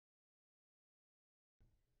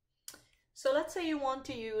So let's say you want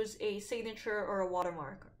to use a signature or a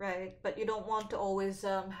watermark, right? But you don't want to always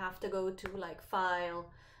have to go to like File,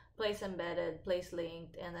 Place Embedded, Place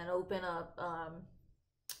Linked, and then open up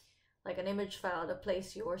like an image file to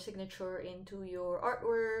place your signature into your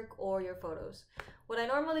artwork or your photos. What I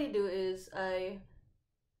normally do is I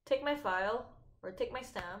take my file or take my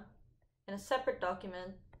stamp in a separate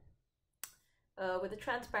document with a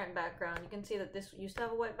transparent background. You can see that this used to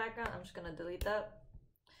have a white background. I'm just gonna delete that.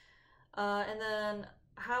 And then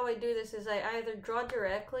how I do this is I either draw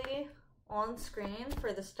directly on screen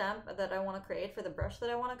for the stamp that I want to create, for the brush that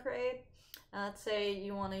I want to create. Let's say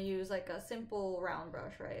you want to use like a simple round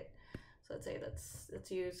brush, right? So let's say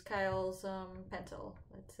let's use Kyle's pencil.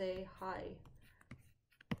 Let's say hi,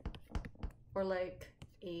 or like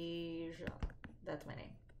Asia. That's my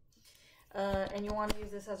name. And you want to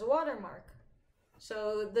use this as a watermark.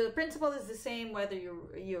 So the principle is the same whether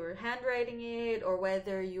you're handwriting it or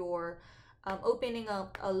whether you're opening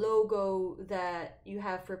up a logo that you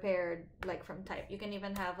have prepared like from type. You can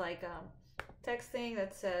even have like a text thing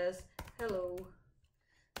that says, hello,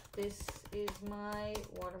 this is my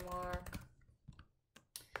watermark.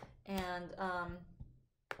 And how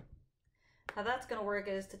that's going to work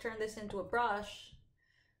is to turn this into a brush,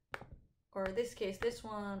 or in this case this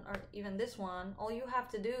one, or even this one. All you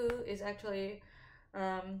have to do is actually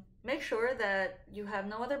make sure that you have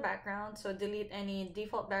no other background, so delete any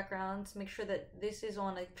default backgrounds. Make sure that this is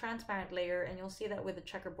on a transparent layer, and you'll see that with the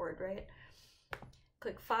checkerboard, right?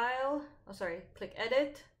 Click File, click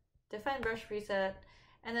Edit, define brush preset,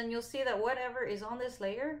 and then you'll see that whatever is on this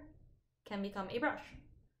layer can become a brush.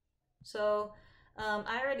 So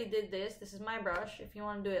I already did this. This is my brush. If you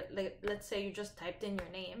want to do it, like, let's say you just typed in your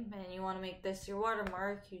name and you want to make this your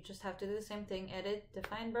watermark, you just have to do the same thing, edit,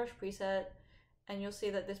 define brush preset, and you'll see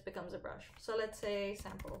that this becomes a brush. So let's say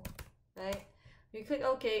sample, right? You click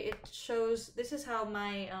OK, it shows, this is how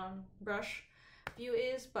my brush view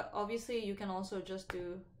is, but obviously you can also just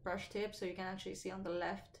do brush tip, so you can actually see on the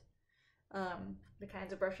left the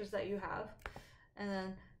kinds of brushes that you have. And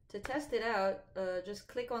then to test it out, just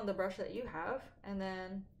click on the brush that you have, and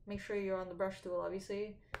then make sure you're on the brush tool,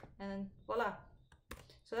 obviously, and then voila.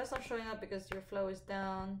 So that's not showing up because your flow is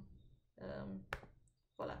down.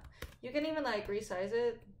 Voila. You can even like resize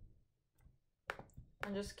it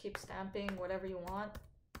and just keep stamping whatever you want.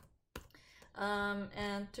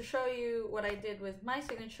 And to show you what I did with my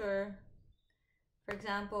signature, for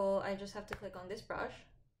example, I just have to click on this brush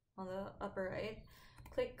on the upper right,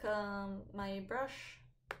 click my brush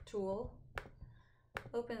tool,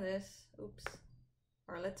 open this, oops,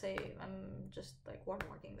 or let's say I'm just like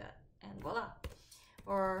watermarking that, and voila.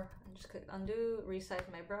 Or I just click undo,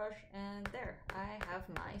 resize my brush, and there, I have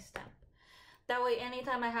my stamp. That way,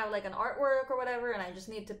 anytime I have like an artwork or whatever, and I just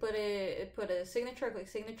need to put a signature, click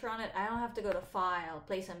signature on it, I don't have to go to File,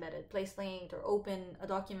 Place Embedded, Place Linked, or open a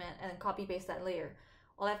document and copy paste that layer.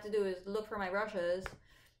 All I have to do is look for my brushes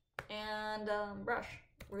and brush,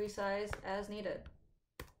 resize as needed.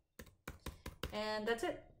 And that's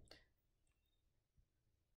it.